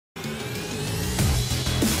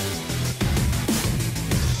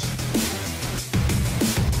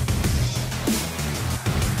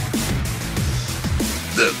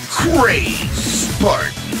the Crazy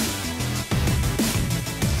Spartan.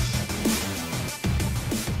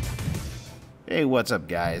 Hey, what's up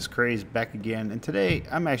guys? Craze back again, and today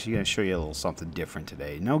I'm actually going to show you a little something different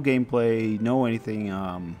today. No gameplay, no anything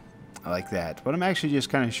like that. What I'm actually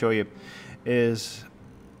just kind of show you is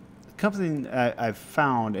something I've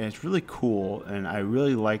found, and it's really cool, and I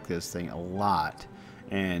really like this thing a lot.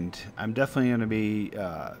 And I'm definitely going to be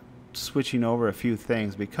switching over a few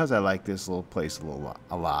things because I like this little place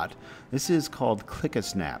a lot. This is called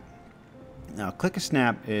CLICKASNAP. Now,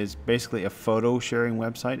 CLICKASNAP is basically a photo sharing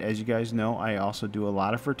website. As you guys know, I also do a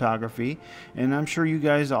lot of photography, and I'm sure you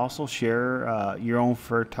guys also share your own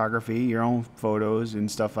photography, your own photos and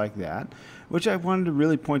stuff like that, which I wanted to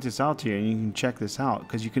really point this out to you, and you can check this out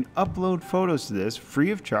because you can upload photos to this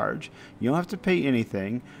free of charge. You don't have to pay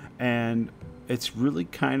anything, and it's really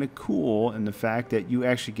kind of cool in the fact that you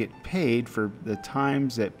actually get paid for the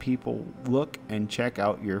times that people look and check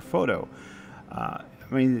out your photo. I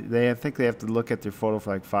mean, I think they have to look at their photo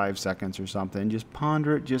for like 5 seconds or something. Just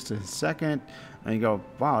ponder it just a second, and you go,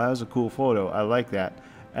 wow, that was a cool photo. I like that.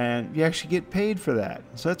 And you actually get paid for that.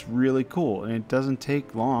 So that's really cool. And it doesn't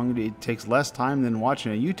take long. It takes less time than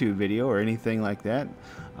watching a YouTube video or anything like that.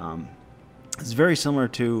 It's very similar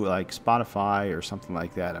to like Spotify or something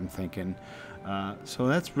like that, I'm thinking. So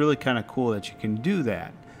that's really kind of cool that you can do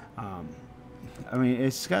that. I mean,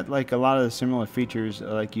 it's got like a lot of the similar features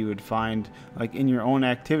like you would find like in your own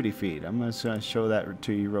activity feed. I'm just going to show that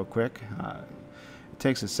to you real quick. It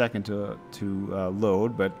takes a second to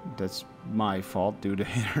load, but that's my fault due to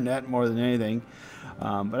internet more than anything.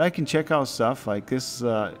 But I can check out stuff like this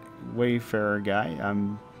Wayfarer guy.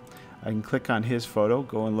 I can click on his photo,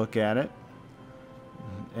 go and look at it,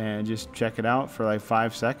 and just check it out for like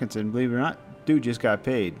 5 seconds. And believe it or not, dude just got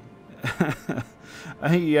paid. I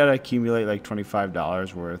think you gotta accumulate like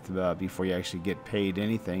 $25 worth before you actually get paid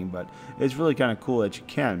anything, but it's really kind of cool that you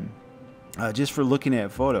can just for looking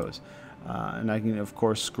at photos. And I can of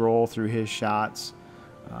course scroll through his shots.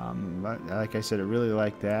 Like I said, I really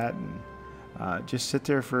like that, and just sit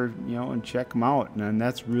there for and check them out, and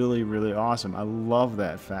that's really awesome. I love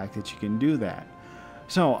that fact that you can do that.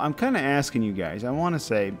 So I'm kind of asking you guys, I want to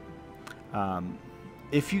say,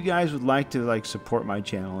 if you guys would like to like support my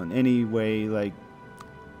channel in any way, like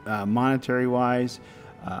monetary wise,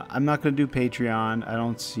 I'm not going to do Patreon. I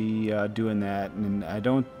don't see doing that, and I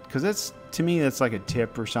don't, because that's, to me, that's like a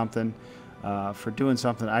tip or something for doing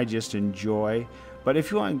something I just enjoy. But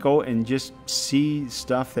if you want to go and just see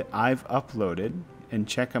stuff that I've uploaded and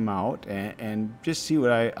check them out, and just see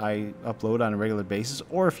what I upload on a regular basis,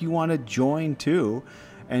 or if you want to join too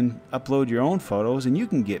and upload your own photos and you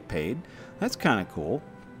can get paid, that's kind of cool.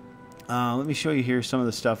 Let me show you here some of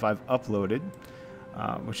the stuff I've uploaded,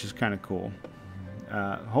 which is kind of cool.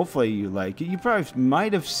 Hopefully you like it. You probably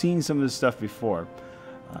might have seen some of this stuff before.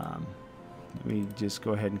 Let me just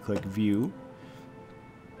go ahead and click view.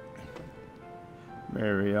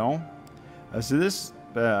 There we go. So this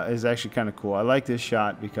is actually kind of cool. I like this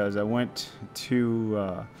shot because I went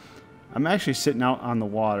to I'm actually sitting out on the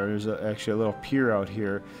water. There's actually a little pier out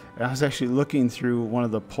here, and I was actually looking through one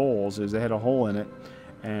of the poles as they had a hole in it,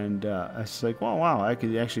 and I was like, oh wow, I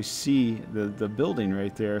could actually see the building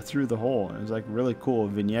right there through the hole. And it was like really cool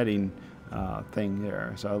vignetting thing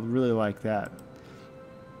there, so I really like that.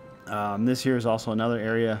 This here is also another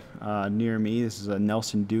area near me. This is a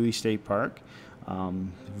Nelson Dewey State Park.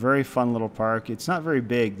 Very fun little park. It's not very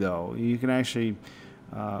big though. You can actually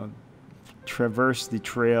traverse the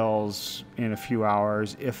trails in a few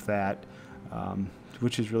hours, if that,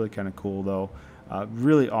 which is really kind of cool though.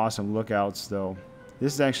 Really awesome lookouts though.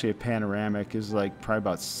 This is actually a panoramic. This is like probably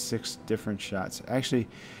about 6 different shots. Actually,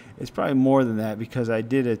 it's probably more than that because I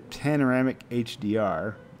did a panoramic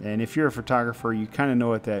HDR, and if you're a photographer, you kind of know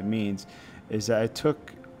what that means. Is that I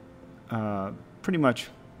took pretty much,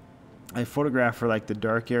 I photographed for like the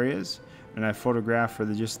dark areas, and I photographed for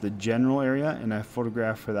just the general area, and I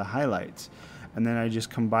photographed for the highlights, and then I just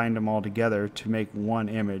combined them all together to make one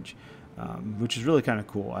image, which is really kind of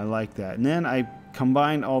cool. I like that. And then I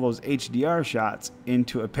combined all those HDR shots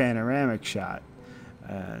into a panoramic shot,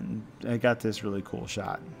 and I got this really cool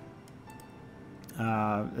shot.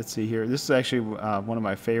 Let's see here. This is actually one of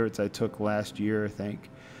my favorites I took last year, I think.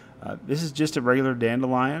 This is just a regular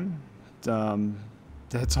dandelion.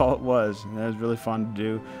 That's all it was, and that was really fun to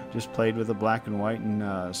do. Just played with the black and white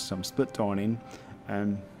and some split toning,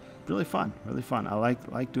 and really fun, really fun. I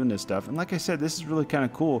like doing this stuff, and like I said, this is really kind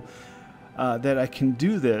of cool that I can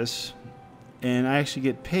do this, and I actually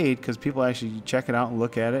get paid because people actually check it out and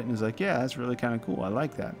look at it, and it's like, yeah, that's really kind of cool. I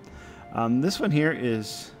like that. This one here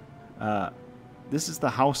is This is the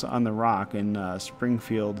House on the Rock in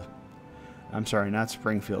Springfield. I'm sorry, not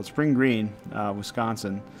Springfield. Spring Green,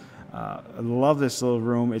 Wisconsin. I love this little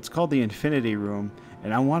room. It's called the Infinity Room,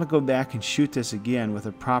 and I want to go back and shoot this again with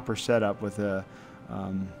a proper setup, with a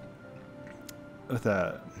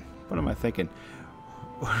what am I thinking?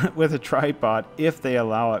 With a tripod, if they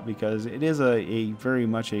allow it, because it is a very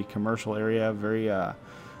much a commercial area, very a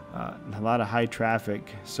lot of high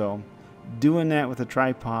traffic. So doing that with a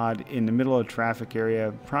tripod in the middle of a traffic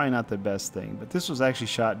area, probably not the best thing. But this was actually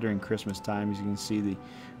shot during Christmas time. As you can see, the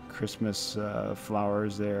Christmas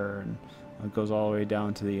flowers there, and it goes all the way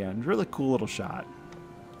down to the end. Really cool little shot.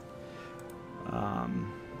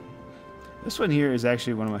 This one here is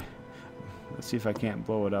actually one of my, let's see if I can't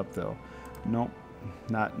blow it up though. Nope,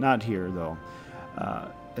 not here though.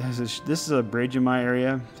 This is a bridge in my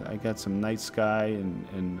area. I got some night sky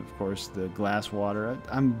and of course the glass water.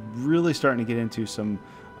 I'm really starting to get into some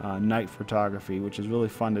night photography, which is really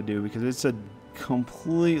fun to do because it's a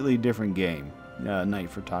completely different game, night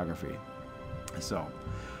photography. So,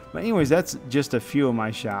 but anyways, that's just a few of my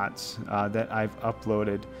shots that I've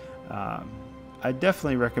uploaded. I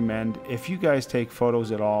definitely recommend, if you guys take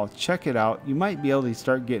photos at all, check it out. You might be able to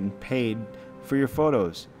start getting paid for your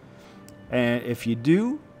photos. And if you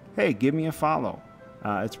do, hey, give me a follow.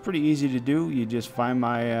 It's pretty easy to do. You just find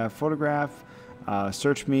my photograph,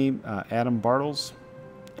 search me, Adam Bartles,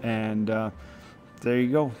 and there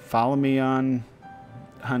you go. Follow me on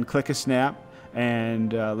ClickASNAP,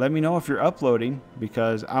 and let me know if you're uploading,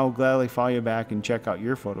 because I'll gladly follow you back and check out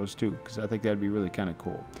your photos too, because I think that'd be really kind of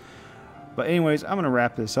cool. But anyways, I'm going to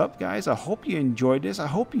wrap this up, guys. I hope you enjoyed this. I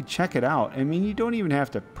hope you check it out. I mean, you don't even have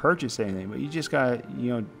to purchase anything, but you just got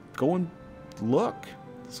to, go and look.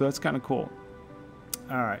 So that's kind of cool.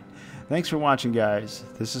 All right. Thanks for watching, guys.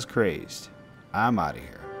 This is Crazed. I'm out of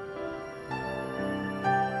here.